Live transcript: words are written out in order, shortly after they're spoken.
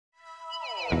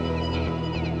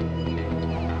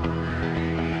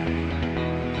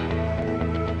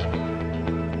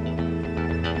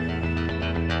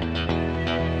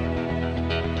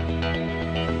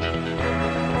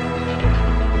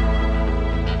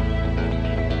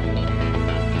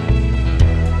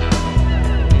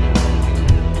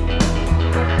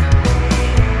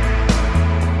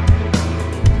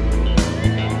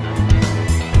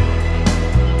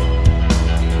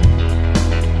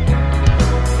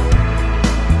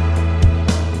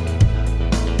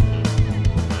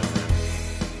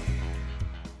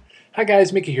Hi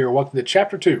guys, Mickey here. Welcome to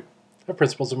Chapter 2 of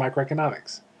Principles of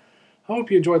Microeconomics. I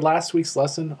hope you enjoyed last week's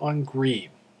lesson on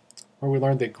greed, where we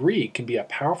learned that greed can be a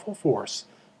powerful force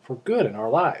for good in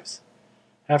our lives.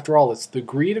 After all, it's the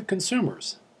greed of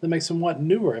consumers that makes them want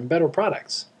newer and better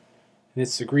products. And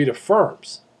it's the greed of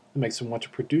firms that makes them want to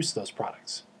produce those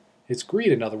products. It's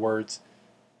greed, in other words,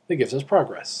 that gives us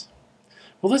progress.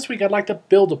 Well, this week I'd like to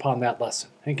build upon that lesson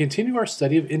and continue our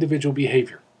study of individual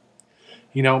behavior.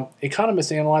 You know,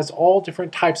 economists analyze all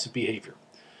different types of behavior.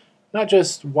 Not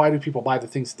just why do people buy the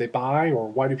things that they buy or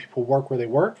why do people work where they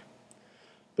work,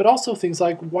 but also things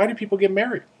like why do people get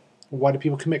married? Why do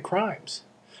people commit crimes?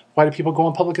 Why do people go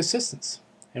on public assistance?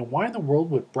 And why in the world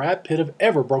would Brad Pitt have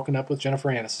ever broken up with Jennifer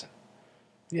Aniston?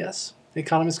 Yes,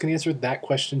 economists can answer that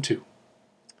question too.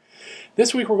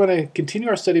 This week we're going to continue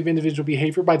our study of individual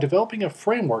behavior by developing a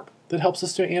framework that helps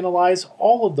us to analyze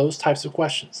all of those types of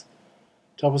questions,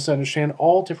 to help us to understand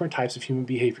all different types of human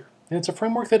behavior. And it's a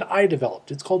framework that I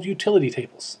developed. It's called utility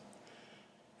tables.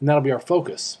 And that'll be our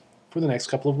focus for the next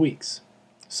couple of weeks.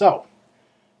 So,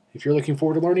 if you're looking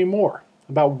forward to learning more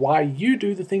about why you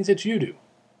do the things that you do,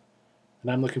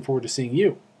 then I'm looking forward to seeing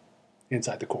you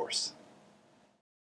inside the course.